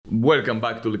Welcome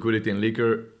back to Liquidity and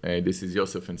Liquor. This is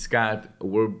Yosef and Scott.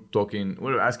 We're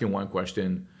asking one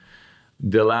question.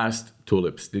 The last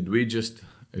Tulips, did we just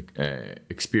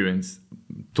experience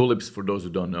Tulips? For those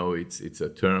who don't know, it's a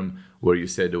term where you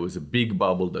said there was a big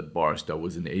bubble that burst. That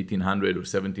was in 1800 or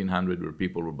 1700 where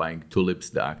people were buying tulips,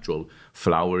 the actual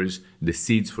flowers, the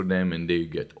seeds for them, and they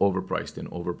get overpriced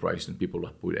and people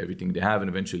put everything they have, and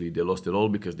eventually they lost it all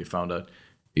because they found out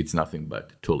it's nothing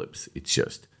but tulips. It's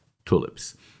just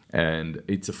tulips. And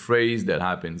it's a phrase that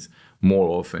happens more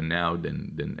often now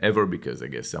than ever because I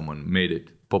guess someone made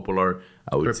it popular,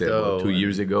 I would say about 2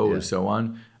 years ago or so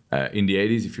on. In the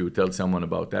 80s, if you would tell someone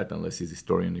about that, unless he's a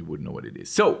historian, he wouldn't know what it is.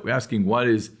 So we're asking, what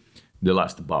is the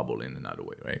last bubble in another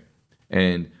way, right?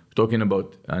 And we're talking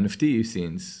about NFT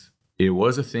since it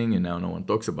was a thing and now no one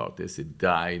talks about this. It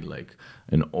died like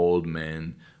an old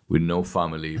man with no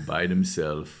family by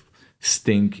themselves,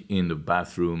 stink in the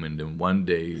bathroom, and then one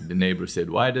day the neighbor said,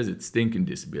 why does it stink in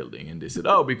this building? And they said,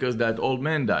 oh, because that old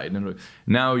man died. And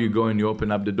now you go and you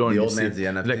open up the door. The and old man's the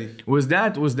NFT? Like, was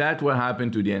that what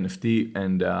happened to the NFT?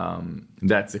 And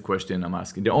that's the question I'm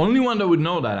asking. The only one that would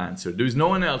know that answer, there's no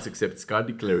one else except Scott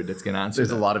DeClary that's going to answer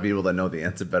There's a lot of people that know the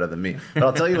answer better than me. But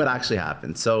I'll tell you what actually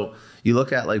happened. So you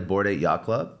look at like Bored Ape Yacht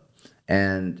Club,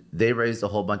 and they raised a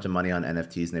whole bunch of money on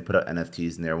NFTs, and they put out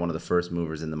NFTs, and they're one of the first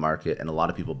movers in the market. And a lot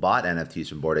of people bought NFTs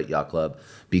from Bored Ape Yacht Club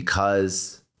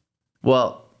because,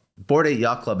 well, Bored Ape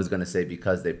Yacht Club is going to say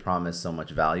because they promised so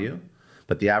much value,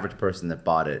 but the average person that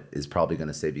bought it is probably going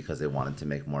to say because they wanted to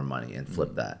make more money and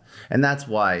flip that. And that's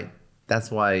why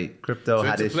crypto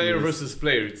had issues. It's a player versus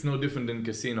player. It's no different than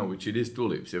casino, which it is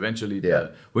Tulips. Eventually,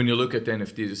 when you look at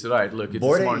NFTs, you say, right, look, it's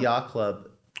Bored a smart... Ape Yacht Club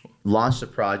launched a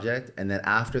project, and then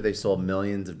after they sold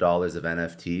millions of dollars of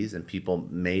NFTs and people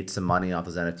made some money off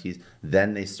those NFTs,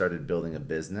 then they started building a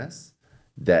business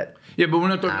that... Yeah, but we're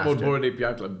not talking about Bored Ape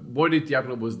Yacht Club. Bored Ape Yacht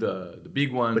Club was the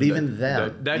big one. But even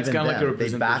then, that's kind of like a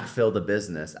representation. They backfilled the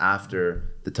business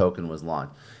after the token was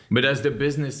launched. But does the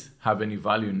business have any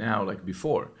value now like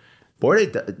before? Bored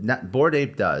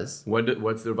Ape does.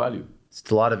 What's their value?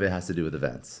 A lot of it has to do with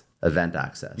event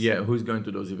access. Yeah, who's going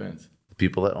to those events?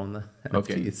 People that own the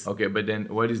NFTs. Okay, but then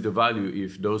what is the value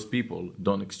if those people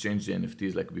don't exchange the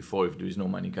NFTs like before, if there is no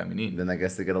money coming in? Then I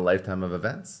guess they get a lifetime of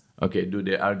events. Okay,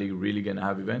 are they really going to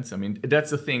have events? I mean,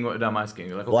 that's the thing that I'm asking.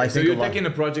 Like, okay, well, so you're taking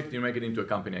a project, you make it into a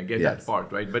company. I get that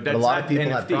part, right? But that's a lot of people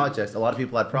NFT. had projects. A lot of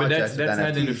people had projects. But that's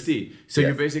not NFT. So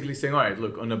you're basically saying, all right,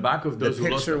 look, on the back of those the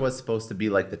picture was supposed to be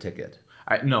like the ticket.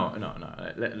 No.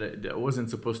 That wasn't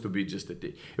supposed to be just a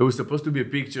thing. It was supposed to be a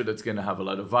picture that's going to have a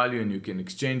lot of value, and you can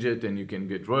exchange it, and you can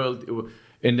get royalty.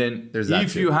 And then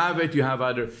if you have it, you have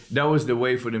other. That was the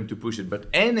way for them to push it.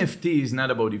 But NFT is not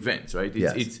about events, right?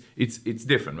 It's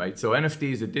different, right? So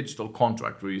NFT is a digital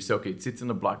contract where you say, okay, it sits on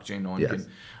the blockchain. No one can.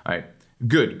 All right,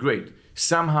 good, great.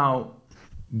 Somehow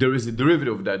there is a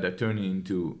derivative of that turned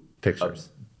into pictures.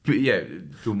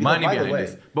 To money behind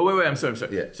this. But wait, I'm sorry.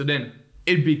 Yeah. So then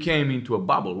it became into a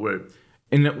bubble where,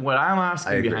 and what I'm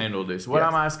asking behind all this,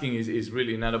 I'm asking is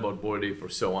really not about Bored Ape or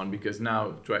so on, because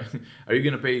now, are you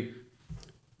going to pay,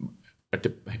 at the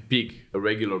peak, a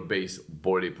regular base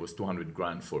Bored Ape was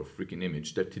 $200,000 for a freaking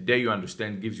image that today you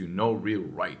understand gives you no real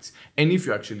rights. And if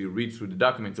you actually read through the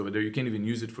documents over there, you can't even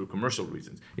use it for commercial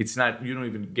reasons. It's not, you don't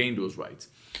even gain those rights.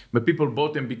 But people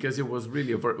bought them because it was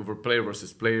really over player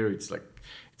versus player. It's like,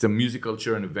 it's a musical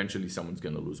chair, and eventually someone's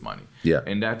going to lose money. Yeah.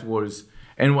 And that was,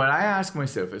 and what I asked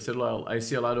myself, I said, well, I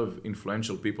see a lot of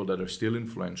influential people that are still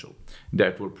influential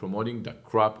that were promoting the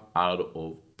crap out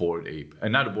of Bored Ape.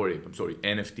 Not Bored Ape, I'm sorry,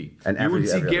 NFT. And you would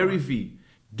see Gary Vee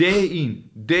day in,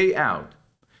 day out,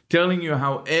 telling you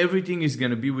how everything is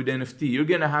going to be with NFT. You're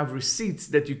going to have receipts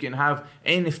that you can have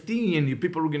NFT, and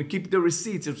people are going to keep the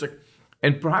receipts. It's like,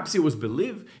 and perhaps he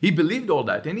believed all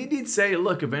that. And he did say,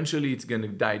 look, eventually it's going to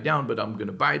die down, but I'm going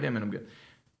to buy them. And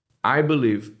I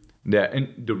believe that,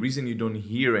 and the reason you don't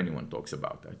hear anyone talks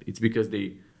about that, it's because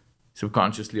they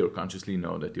subconsciously or consciously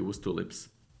know that it was Tulips.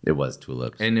 It was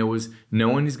Tulips. And it was, no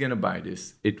one is going to buy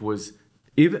this. It was,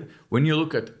 even when you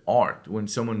look at art, when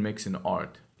someone makes an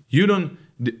art, you don't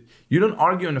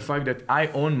argue on the fact that I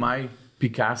own my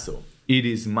Picasso. It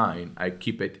is mine. I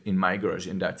keep it in my garage,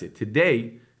 and that's it.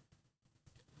 Today,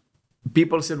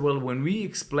 people said, well, when we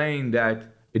explain that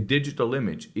a digital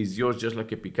image is yours just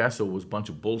like a Picasso, was a bunch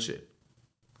of bullshit.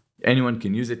 Anyone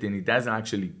can use it, and it doesn't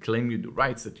actually claim you the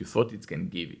rights that you thought it can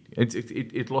give it.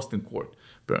 It lost in court,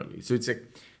 apparently. So it's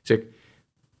like,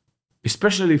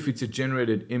 especially if it's a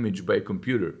generated image by a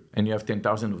computer, and you have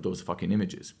 10,000 of those fucking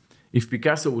images. If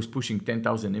Picasso was pushing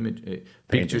 10,000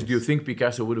 pictures, do you think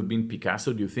Picasso would have been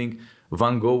Picasso? Do you think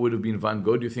Van Gogh would have been Van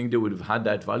Gogh? Do you think they would have had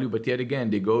that value? But yet again,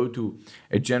 they go to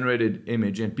a generated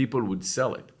image and people would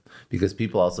sell it. Because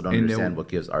people also don't understand what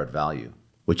gives art value,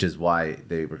 which is why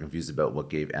they were confused about what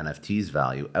gave NFTs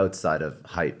value outside of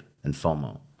hype and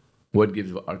FOMO. What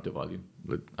gives art the value?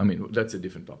 I mean, that's a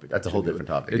different topic. That's a whole different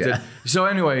topic. Yeah. So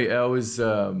anyway,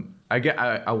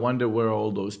 I wonder where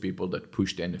all those people that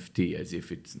pushed NFT as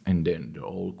if it's, and then they're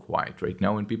all quiet right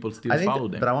now, and people still follow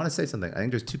them. But I want to say something. I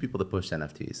think there's two people that pushed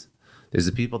NFTs. There's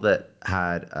the people that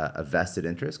had a vested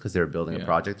interest because they were building a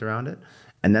project around it,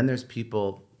 and then there's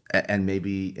people and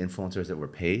maybe influencers that were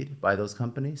paid by those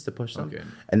companies to push them,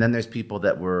 and then there's people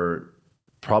that were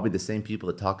probably the same people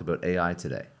that talk about AI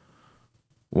today.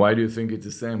 Why do you think it's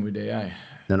the same with AI?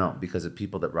 No, because of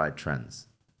people that ride trends.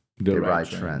 They ride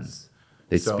trends.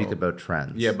 They speak about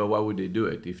trends. Yeah, but why would they do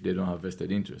it if they don't have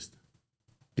vested interest?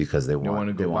 Because they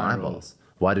want eyeballs.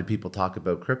 Why did people talk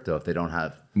about crypto if they don't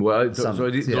have? Well, those are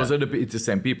it's the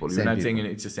same people. You're not saying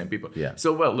it's the same people. Yeah.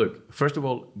 So, well, look, first of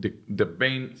all, the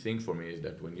main thing for me is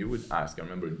that when you would ask, I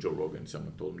remember Joe Rogan,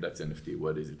 someone told him, that's NFT.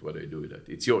 What is it? What do I do with that?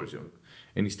 It's yours.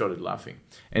 And he started laughing.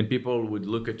 And people would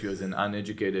look at you as an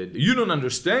uneducated, you don't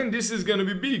understand, this is going to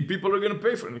be big. People are going to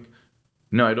pay for it. Like,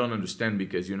 no, I don't understand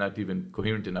because you're not even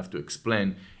coherent enough to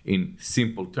explain in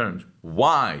simple terms.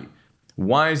 Why?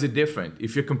 Why is it different?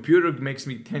 If your computer makes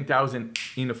me 10,000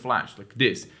 in a flash like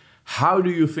this, how do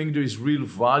you think there is real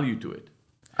value to it?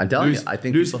 I'm telling you, I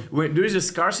think there is a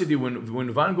scarcity.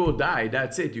 When Van Gogh died,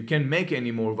 that's it. You can't make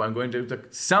any more Van Gogh.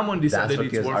 Someone decided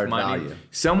it's worth money. Value.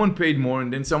 Someone paid more,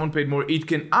 and then someone paid more. It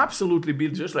can absolutely be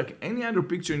just like any other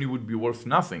picture, and it would be worth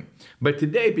nothing. But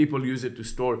today, people use it to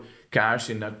store cash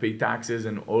and not pay taxes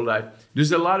and all that.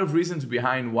 There's a lot of reasons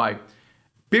behind why.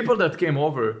 People that came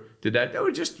over to that, they were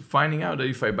just finding out that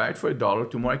if I buy it for $1,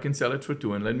 tomorrow I can sell it for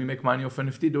 $2 and let me make money off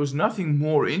NFT. There was nothing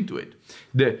more into it.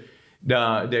 The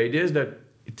idea is that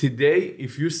today,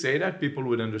 if you say that, people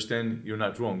would understand you're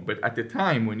not wrong. But at the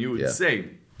time when you would say,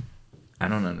 I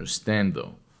don't understand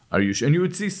though, are you sure? And you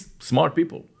would see smart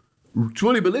people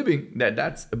truly believing that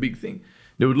that's a big thing.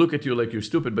 They would look at you like you're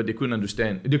stupid, but they couldn't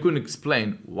understand. They couldn't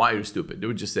explain why you're stupid. They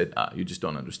would just say, you just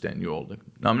don't understand. You're old. Like,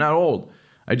 no, I'm not old.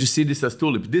 I just see this as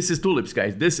tulips. This is tulips,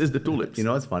 guys. This is the tulips. You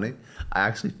know what's funny? I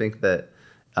actually think that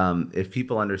if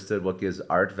people understood what gives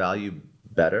art value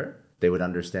better, they would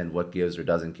understand what gives or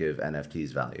doesn't give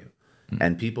NFTs value.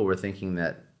 And people were thinking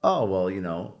that, oh, well, you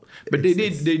know. But they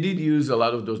did use a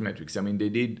lot of those metrics. I mean, they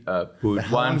did put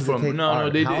one from how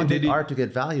did art to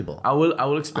get valuable? I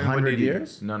will explain what they did. 100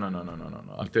 years? No.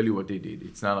 I'll tell you what they did.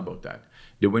 It's not about that.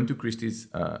 They went to Christie's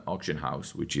auction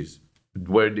house, which is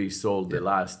where they sold the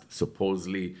last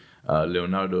supposedly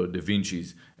Leonardo da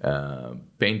Vinci's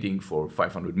painting for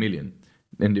 $500 million.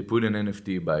 And they put an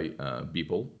NFT by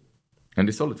Beeple, and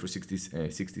they sold it for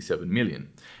 67 million.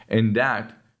 And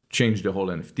that changed the whole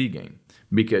NFT game,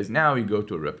 because now you go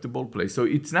to a reputable place. So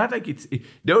it's not like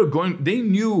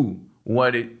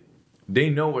they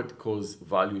know what caused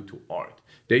value to art.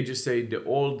 They just say the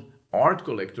old art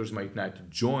collectors might not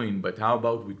join, but how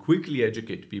about we quickly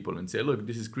educate people and say, look,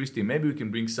 this is Christie. Maybe we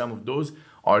can bring some of those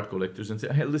art collectors and say,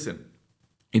 hey, listen,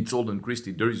 it's sold on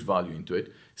Christie. There is value into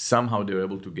it. Somehow they're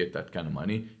able to get that kind of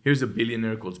money. Here's a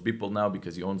billionaire called Beeple now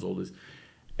because he owns all this.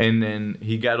 And then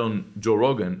he got on Joe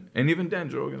Rogan. And even then,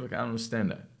 Joe Rogan's like, I don't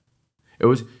understand that.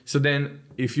 So then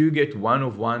if you get one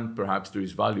of one, perhaps there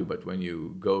is value. But when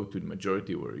you go to the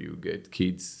majority where you get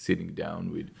kids sitting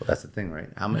down with... Well, that's the thing, right?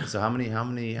 How many Van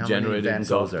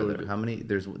Goghs are there? How many?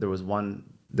 There was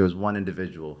one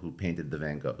individual who painted the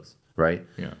Van Goghs, right?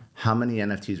 Yeah. How many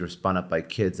NFTs were spun up by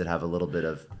kids that have a little bit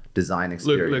of design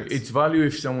experience? Look, it's value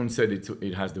if someone said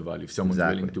it has the value, if someone's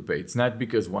willing to pay. It's not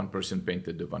because one person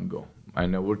painted the Van Gogh. I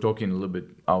know we're talking a little bit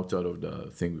outside of the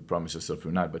thing we promise ourselves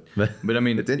we're not, but I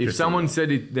mean, if someone said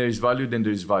there is value, then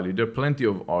there is value. There are plenty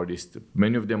of artists.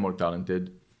 Many of them are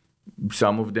talented.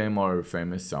 Some of them are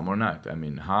famous, some are not. I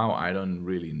mean, how? I don't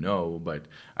really know, but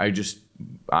I just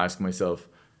ask myself,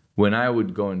 when I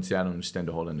would go and say, I don't understand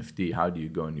the whole NFT, how do you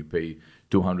go and you pay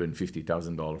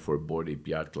 $250,000 for a Bored Ape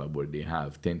Yacht Club where they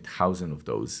have 10,000 of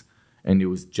those and it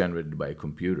was generated by a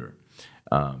computer?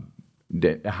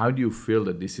 How do you feel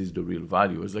that this is the real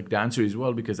value? It's like the answer is,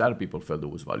 well, because other people felt there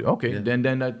was value. Okay, then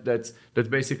that's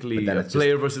basically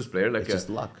player versus player. Like it's just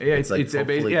luck. Yeah,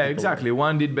 exactly.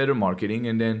 One did better marketing,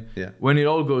 and then when it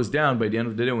all goes down, by the end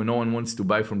of the day, when no one wants to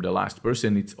buy from the last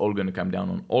person, it's all going to come down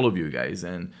on all of you guys.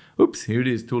 And oops, here it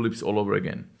is, tulips all over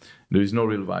again. There is no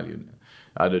real value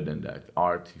other than that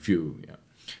art.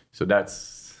 So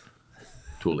that's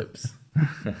tulips.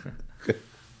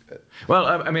 Well,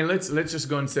 I mean, let's just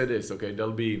go and say this, okay?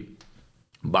 There'll be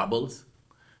bubbles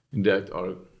that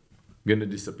are gonna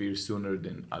disappear sooner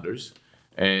than others.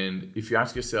 And if you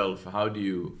ask yourself, how do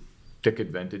you take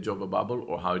advantage of a bubble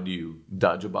or how do you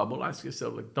dodge a bubble? Ask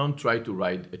yourself, like, don't try to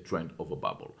ride a trend of a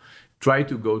bubble. Try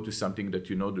to go to something that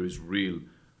you know there is real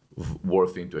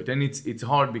worth into it. And it's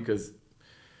hard because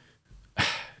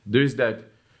there's that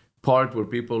part where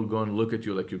people go and look at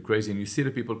you like you're crazy and you see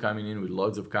the people coming in with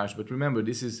loads of cash. But remember,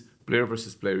 this is player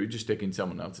versus player. You're just taking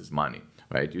someone else's money,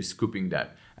 right? You're scooping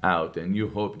that out and you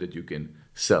hope that you can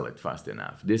sell it fast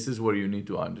enough. This is where you need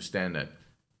to understand that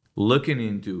looking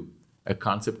into a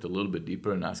concept a little bit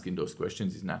deeper and asking those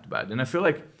questions is not bad. And I feel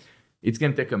like it's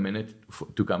going to take a minute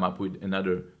to come up with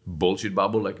another bullshit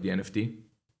bubble like the NFT.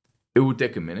 It would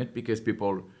take a minute because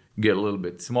people get a little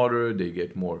bit smarter,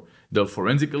 they'll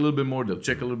forensic a little bit more, they'll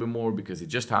check a little bit more because it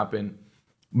just happened.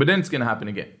 But then it's going to happen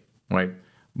again, right?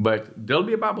 But there'll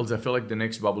be bubbles. I feel like the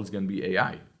next bubble is going to be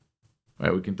AI,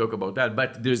 right? We can talk about that.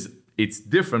 But it's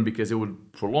different because it will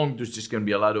prolong. There's just going to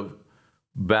be a lot of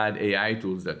bad AI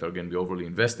tools that are going to be overly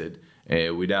invested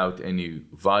without any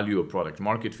value or product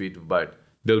market fit. But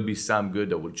there'll be some good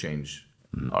that will change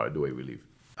the way we live.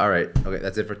 All right. Okay,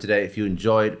 that's it for today. If you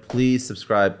enjoyed, please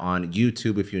subscribe on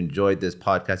YouTube. If you enjoyed this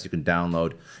podcast, you can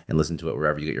download and listen to it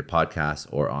wherever you get your podcasts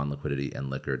or on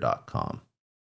liquidityandliquor.com.